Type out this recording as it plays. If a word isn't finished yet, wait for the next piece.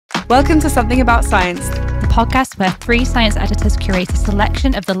Welcome to Something About Science, the podcast where three science editors curate a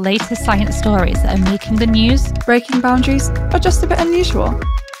selection of the latest science stories that are making the news, breaking boundaries, or just a bit unusual.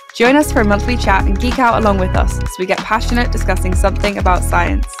 Join us for a monthly chat and geek out along with us as we get passionate discussing something about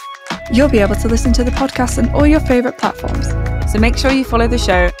science. You'll be able to listen to the podcast on all your favourite platforms. So make sure you follow the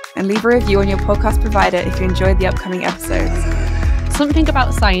show and leave a review on your podcast provider if you enjoyed the upcoming episodes. Something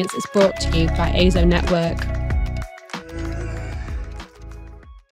About Science is brought to you by AZoNetwork.